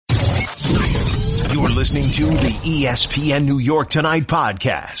listening to the ESPN New York Tonight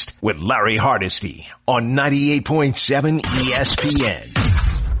podcast with Larry Hardesty on 98.7 ESPN.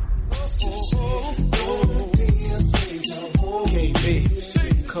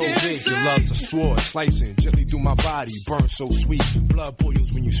 Your love's a sword, slicing gently through my body, burn so sweet. Blood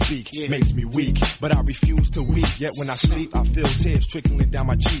boils when you speak, makes me weak, but I refuse to weep. Yet when I sleep, I feel tears trickling down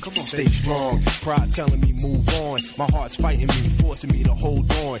my cheek. Stay strong, pride telling me move on. My heart's fighting me, forcing me to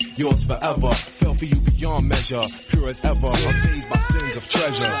hold on. Yours forever, fell for you beyond measure, pure as ever, unfazed by sins of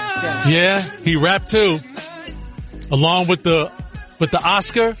treasure. Yeah, he rapped too, along with the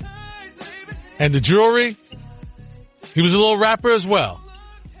Oscar and the jewelry. He was a little rapper as well.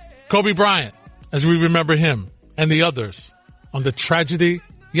 Kobe Bryant, as we remember him and the others on the tragedy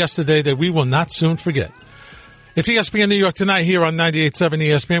yesterday that we will not soon forget. It's ESPN New York Tonight here on 98.7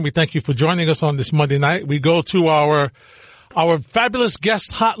 ESPN. We thank you for joining us on this Monday night. We go to our fabulous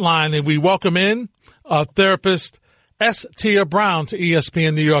guest hotline and we welcome in therapist S. Tia Brown to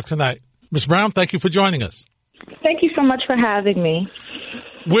ESPN New York Tonight. Ms. Brown, thank you for joining us. Thank you so much for having me.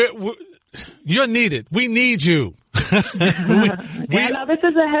 You're needed. We need you. I know this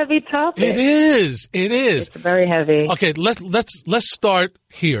is a heavy topic. It is. It's very heavy. Okay, let's start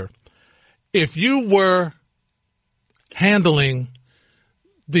here. If you were handling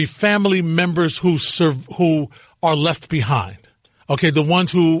the family members who are left behind, okay, the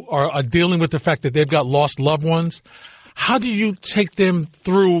ones who are dealing with the fact that they've got lost loved ones, how do you take them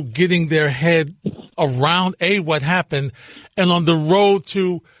through getting their head around what happened, and on the road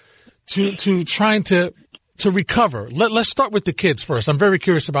to trying to recover? Let's start with the kids first. I'm very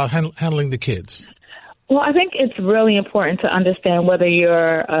curious about handling the kids. Well, I think it's really important to understand, whether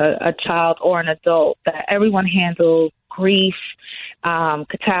you're a child or an adult, that everyone handles grief,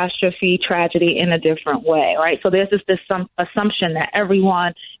 catastrophe, tragedy in a different way, right? So there's this assumption that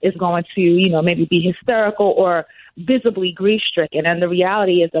everyone is going to, maybe be hysterical or visibly grief-stricken. And the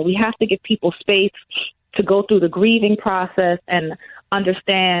reality is that we have to give people space to go through the grieving process and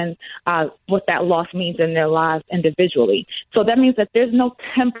understand what that loss means in their lives individually. So that means that there's no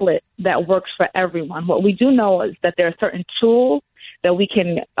template that works for everyone. What we do know is that there are certain tools that we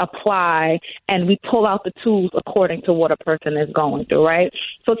can apply, and we pull out the tools according to what a person is going through, right?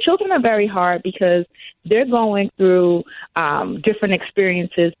 So children are very hard because they're going through different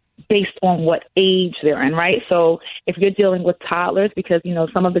experiences based on what age they're in, right? So if you're dealing with toddlers, because,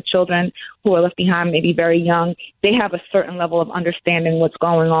 some of the children who are left behind may be very young, they have a certain level of understanding what's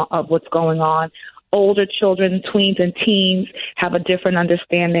going on. Older children, tweens and teens have a different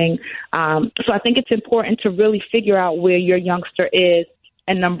understanding. So I think it's important to really figure out where your youngster is,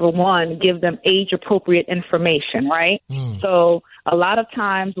 and number one, give them age-appropriate information, right? So a lot of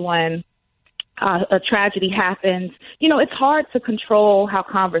times when a tragedy happens, it's hard to control how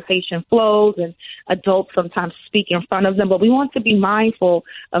conversation flows, and adults sometimes speak in front of them, but we want to be mindful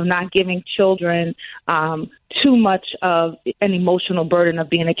of not giving children too much of an emotional burden of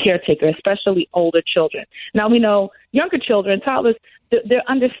being a caretaker, especially older children. Now, we know younger children, toddlers, their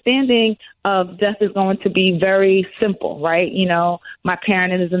understanding of death is going to be very simple, right? My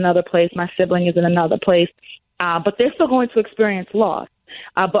parent is in another place, my sibling is in another place, but they're still going to experience loss.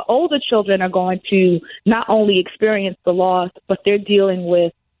 But older children are going to not only experience the loss, but they're dealing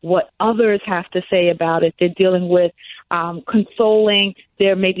with what others have to say about it. They're dealing with consoling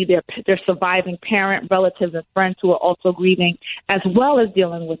their surviving parent, relatives, and friends who are also grieving, as well as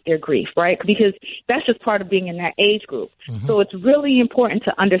dealing with their grief, right? Because that's just part of being in that age group. Mm-hmm. So it's really important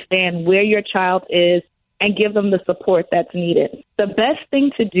to understand where your child is and give them the support that's needed. The best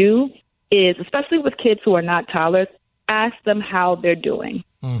thing to do is, especially with kids who are not toddlers, ask them how they're doing.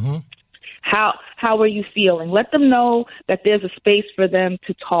 Mm-hmm. How are you feeling? Let them know that there's a space for them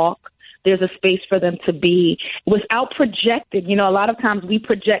to talk. There's a space for them to be without projecting. A lot of times we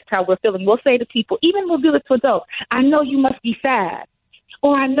project how we're feeling. We'll say to people, even we'll do it to adults, I know you must be sad,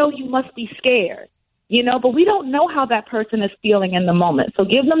 or I know you must be scared, but we don't know how that person is feeling in the moment. So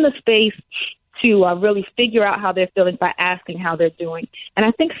give them the space to really figure out how they're feeling by asking how they're doing. And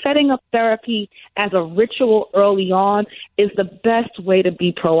I think setting up therapy as a ritual early on is the best way to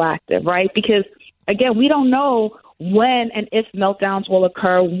be proactive, right? Because, again, we don't know when and if meltdowns will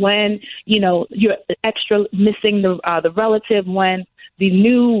occur, when, you're extra missing the relative, when the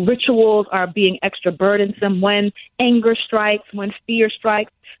new rituals are being extra burdensome, when anger strikes, when fear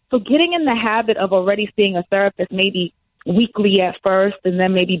strikes. So getting in the habit of already seeing a therapist, maybe weekly at first, and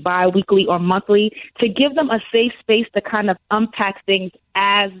then maybe bi-weekly or monthly, to give them a safe space to kind of unpack things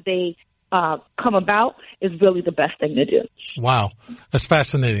as they come about, is really the best thing to do. Wow. That's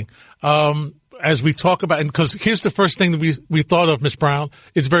fascinating. As we talk about, and because here's the first thing that we thought of, Ms. Brown,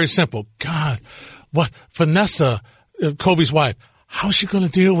 it's very simple. God, what Vanessa, Kobe's wife, how's she going to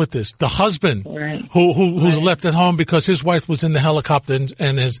deal with this? The husband right. who's left at home because his wife was in the helicopter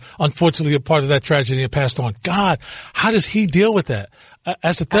and is unfortunately a part of that tragedy and passed on. God, how does he deal with that?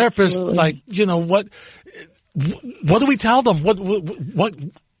 As a therapist, Absolutely. like, you know, what do we tell them? What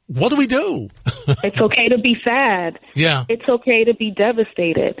do we do? It's okay to be sad. Yeah. It's okay to be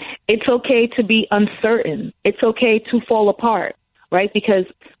devastated. It's okay to be uncertain. It's okay to fall apart, right? Because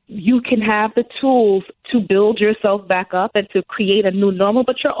you can have the tools to build yourself back up and to create a new normal,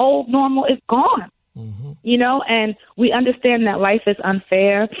 but your old normal is gone. Mm-hmm. You know, and we understand that life is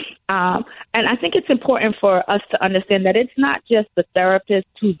unfair. And I think it's important for us to understand that it's not just the therapist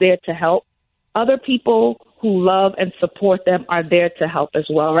who's there to help. Other people who love and support them are there to help as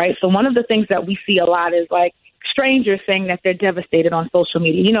well, right? So one of the things that we see a lot is like strangers saying that they're devastated on social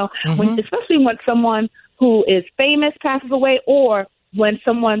media. You know, especially when someone who is famous passes away, or when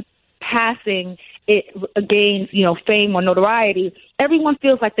someone passing it gains, you know, fame or notoriety, everyone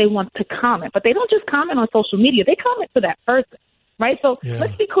feels like they want to comment, but they don't just comment on social media. They comment to that person, right? So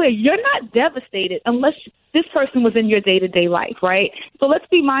let's be clear. You're not devastated unless this person was in your day-to-day life, right? So let's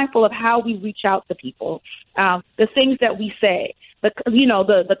be mindful of how we reach out to people, the things that we say,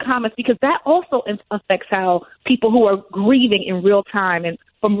 the comments, because that also affects how people who are grieving in real time and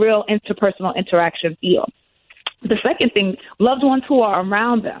from real interpersonal interaction feel. The second thing, loved ones who are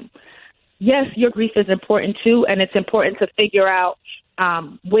around them. Yes, your grief is important too, and it's important to figure out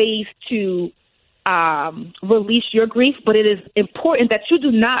ways to release your grief, but it is important that you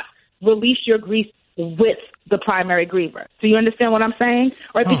do not release your grief with the primary griever. Do you understand what I'm saying?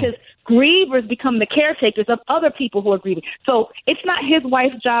 Right? Because grievers become the caretakers of other people who are grieving. So it's not his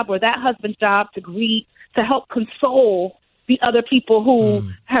wife's job or that husband's job to grieve, to help console the other people who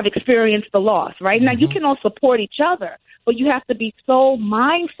have experienced the loss, right? Now, you can all support each other, but you have to be so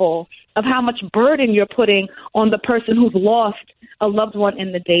mindful of how much burden you're putting on the person who's lost a loved one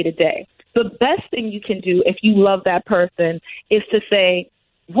in the day-to-day. The best thing you can do if you love that person is to say,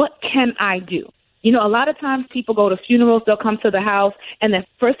 what can I do? You know, a lot of times people go to funerals, they'll come to the house, and the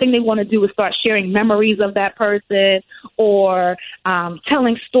first thing they want to do is start sharing memories of that person or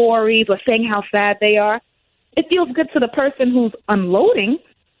telling stories or saying how sad they are. It feels good to the person who's unloading,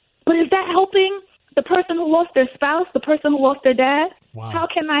 but is that helping the person who lost their spouse, the person who lost their dad? Wow. How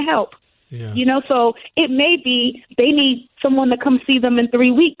can I help? Yeah. You know, so it may be they need someone to come see them in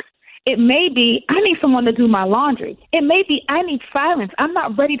 3 weeks. It may be I need someone to do my laundry. It may be I need silence. I'm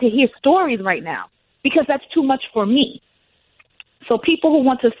not ready to hear stories right now because that's too much for me. So people who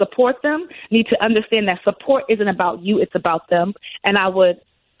want to support them need to understand that support isn't about you, it's about them. And I would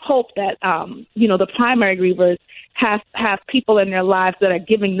hope that, the primary grievers have people in their lives that are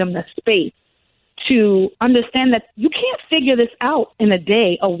giving them the space to understand that you can't figure this out in a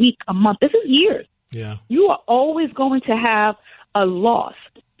day, a week, a month. This is years. Yeah. You are always going to have a loss,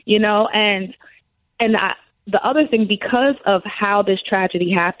 and the other thing, because of how this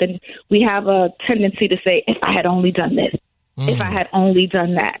tragedy happened, we have a tendency to say, if I had only done this, if I had only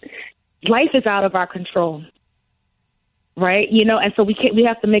done that. Life is out of our control. Right. And so we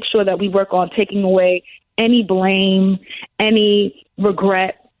have to make sure that we work on taking away any blame, any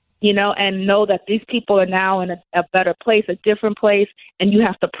regret, and know that these people are now in a better place, a different place. And you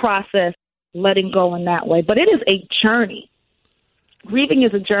have to process letting go in that way. But it is a journey. Grieving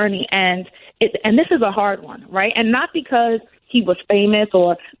is a journey. And this is a hard one. Right. And not because he was famous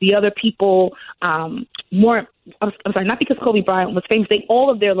or the other people not because Kobe Bryant was famous.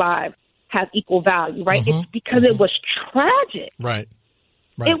 All of their lives have equal value, right? It's because it was tragic. Right.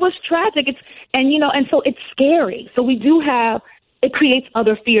 It was tragic. And so it's scary. So it creates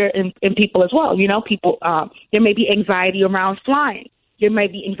other fear in people as well. People, there may be anxiety around flying. There may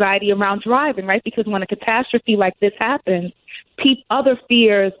be anxiety around driving, right? Because when a catastrophe like this happens, other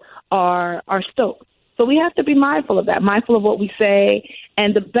fears are stoked. So we have to be mindful of that, mindful of what we say.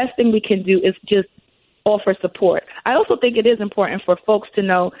 And the best thing we can do is just offer support. I also think it is important for folks to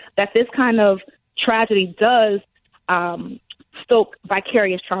know that this kind of tragedy does stoke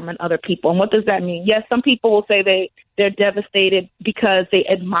vicarious trauma in other people. And what does that mean? Yes, some people will say they're devastated because they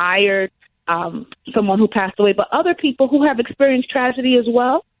admired someone who passed away, but other people who have experienced tragedy as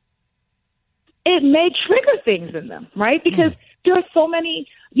well, it may trigger things in them, right? Because there are so many,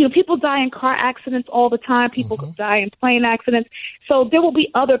 people die in car accidents all the time. People die in plane accidents. So there will be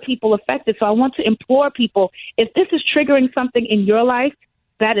other people affected. So I want to implore people, if this is triggering something in your life,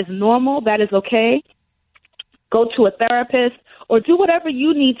 that is normal, that is okay. Go to a therapist or do whatever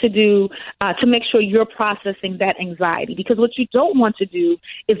you need to do to make sure you're processing that anxiety. Because what you don't want to do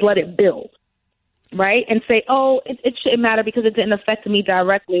is let it build. right? And say, oh, it shouldn't matter because it didn't affect me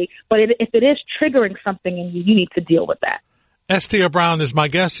directly. But if it is triggering something in you, you need to deal with that. Tia Brown is my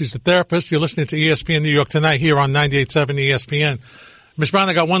guest. She's a therapist. You're listening to ESPN New York Tonight here on 98.7 ESPN. Ms. Brown,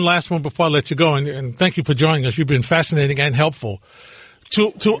 I got one last one before I let you go, and thank you for joining us. You've been fascinating and helpful.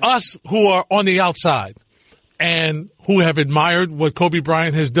 To us who are on the outside and who have admired what Kobe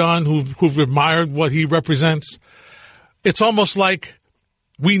Bryant has done, who've admired what he represents, it's almost like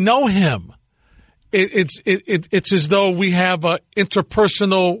we know him. It's as though we have an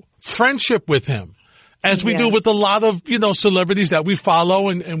interpersonal friendship with him, as we do with a lot of, celebrities that we follow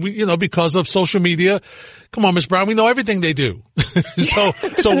and we, because of social media. Come on, Ms. Brown, we know everything they do. So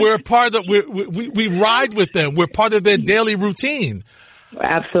we're a part of, we ride with them. We're part of their daily routine.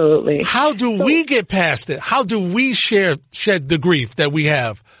 Absolutely. How do we get past it? How do we shed the grief that we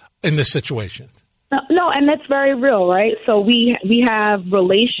have in this situation? No, and that's very real, right? So we have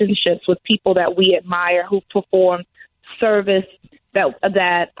relationships with people that we admire who perform service that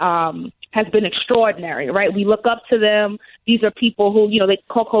has been extraordinary, right? We look up to them. These are people who, they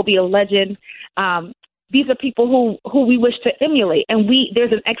call Kobe a legend. These are people who we wish to emulate, and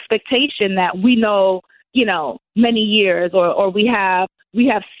there's an expectation that we know, many years, or we have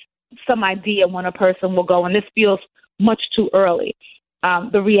some idea when a person will go, and this feels much too early.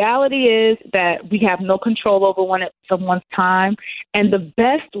 The reality is that we have no control over someone's time, and the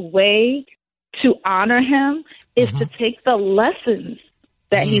best way to honor him is to take the lessons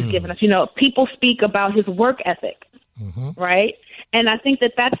that he's given us. People speak about his work ethic, right? And I think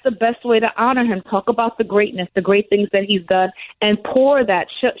that that's the best way to honor him. Talk about the greatness, the great things that he's done, and pour that,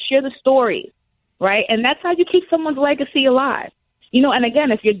 share the stories, right? And that's how you keep someone's legacy alive. And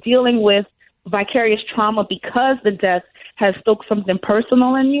again, if you're dealing with vicarious trauma because the death has stoked something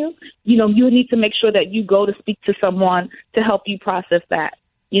personal in you, you need to make sure that you go to speak to someone to help you process that.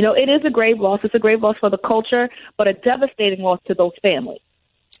 It is a grave loss. It's a grave loss for the culture, but a devastating loss to those families.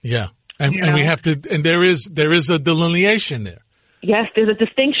 Yeah. And we have to, and there is a delineation there. Yes, there's a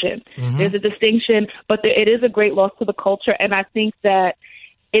distinction. There's a distinction, but it is a great loss to the culture. And I think that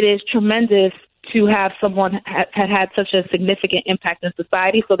it is tremendous to have someone had such a significant impact in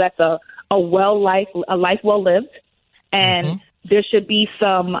society. So that's a life well lived. And there should be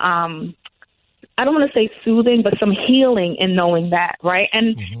some, I don't want to say soothing, but some healing in knowing that, right?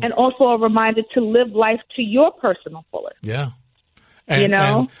 And also a reminder to live life to your personal fullest. Yeah. And,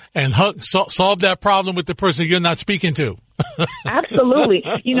 solve that problem with the person you're not speaking to. Absolutely.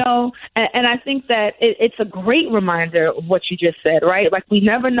 And I think that it's a great reminder of what you just said, right? Like, we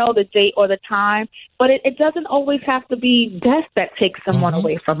never know the date or the time, but it doesn't always have to be death that takes someone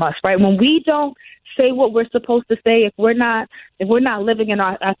away from us, right? When we don't say what we're supposed to say, if we're not living in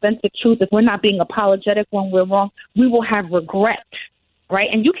our authentic truth, if we're not being apologetic when we're wrong, we will have regret, right?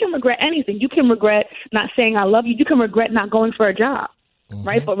 And you can regret anything. You can regret not saying I love you. You can regret not going for a job,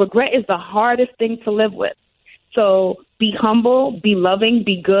 right? But regret is the hardest thing to live with. So be humble, be loving,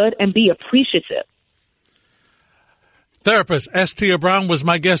 be good, and be appreciative. Therapist Tia Brown was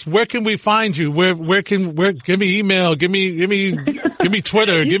my guest. Where can we find you? Where give me email, give me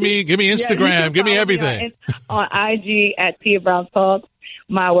Twitter, give me Instagram, give me everything. On IG at Tia Brown Talks.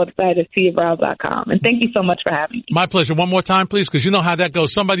 My website is tiabrown.com. And thank you so much for having me. My pleasure. One more time, please, because you know how that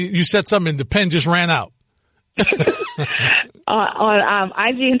goes. You said something and the pen just ran out. On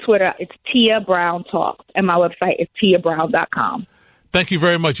IG and Twitter, it's Tia Brown Talks, and my website is tiabrown.com. Thank you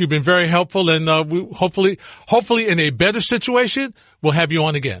very much. You've been very helpful, and we hopefully in a better situation, we'll have you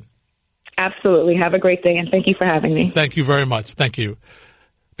on again. Absolutely. Have a great day, and thank you for having me. Thank you very much. Thank you.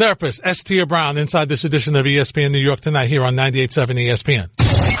 Therapist Tia Brown inside this edition of ESPN New York Tonight here on 98.7 ESPN.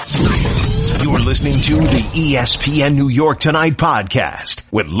 You're listening to the ESPN New York Tonight podcast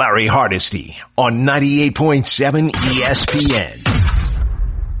with Larry Hardesty on 98.7 ESPN.